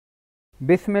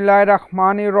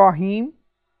Bismillahirrahmanirrahim.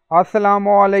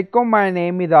 Assalamualaikum. My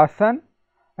name is Hassan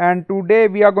and today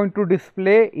we are going to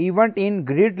display event in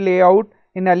grid layout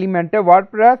in Elementor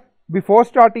WordPress. Before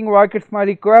starting work, it's my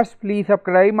request, please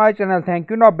subscribe my channel. Thank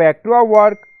you. Now back to our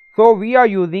work. So we are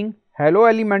using Hello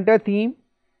Elementor theme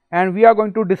and we are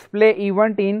going to display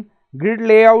event in grid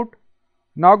layout.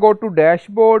 Now go to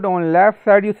dashboard. On left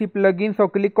side you see plugin, so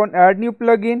click on add new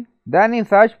plugin. Then in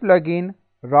search plugin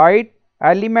write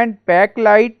element pack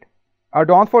light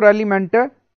add-ons for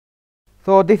Elementor.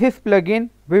 So this is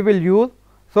plugin we will use.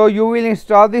 So you will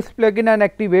install this plugin and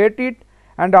activate it,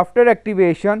 and after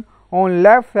activation on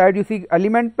left side you see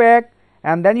element pack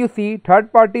and then you see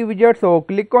third party widget, so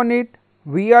click on it.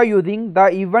 We are using the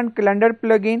event calendar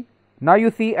plugin. Now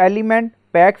you see element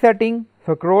pack setting,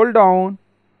 scroll down.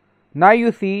 Now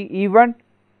you see event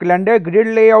calendar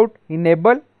grid layout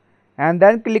enable and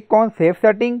then click on save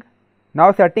setting.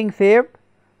 Now setting saved,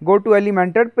 go to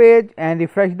Elementor page and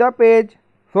refresh the page.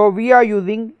 So we are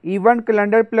using event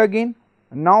calendar plugin.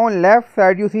 Now on left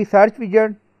side you see search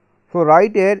widget, so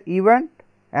write here event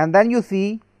and then you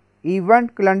see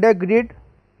event calendar grid.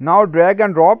 Now drag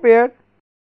and drop here.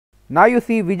 Now you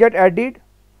see widget edit.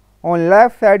 On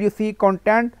left side you see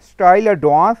content style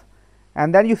advanced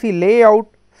and then you see layout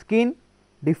skin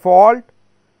default.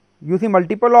 You see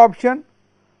multiple option,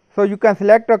 so you can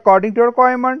select according to your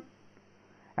requirement.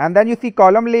 And then you see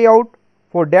column layout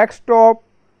for desktop,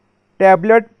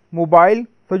 tablet, mobile,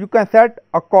 so you can set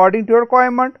according to your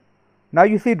requirement. Now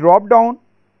you see drop down,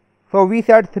 so we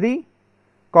set 3: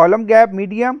 column gap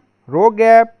medium, row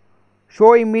gap,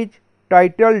 show image,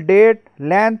 title, date,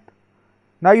 length.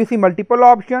 Now you see multiple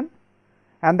option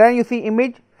and then you see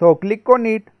image, so click on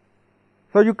it.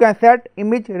 So you can set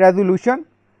image resolution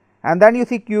and then you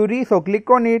see query, so click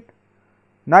on it.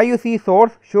 Now you see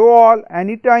source show all,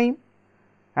 anytime,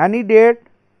 any date,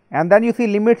 and then you see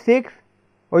limit 6,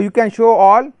 or you can show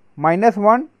all,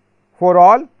 -1 for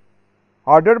all,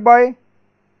 order by,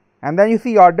 and then you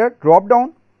see order drop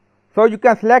down, so you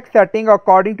can select setting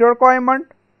according to your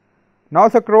requirement. Now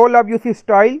scroll up, you see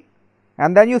style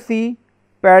and then you see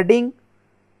padding,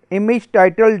 image,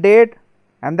 title, date,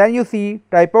 and then you see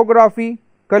typography,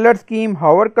 color scheme,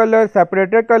 hover color,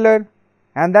 separator color,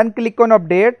 and then click on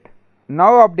update.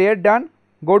 Now update done,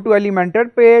 go to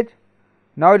Elementor page.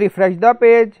 Now refresh the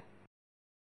page.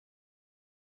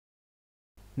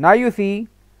 Now you see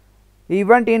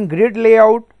event in grid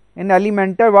layout in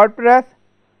Elementor WordPress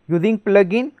using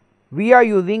plugin. We are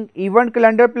using event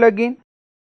calendar plugin.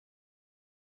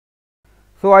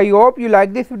 So I hope you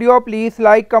like this video. Please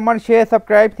like, comment, share,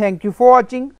 subscribe. Thank you for watching.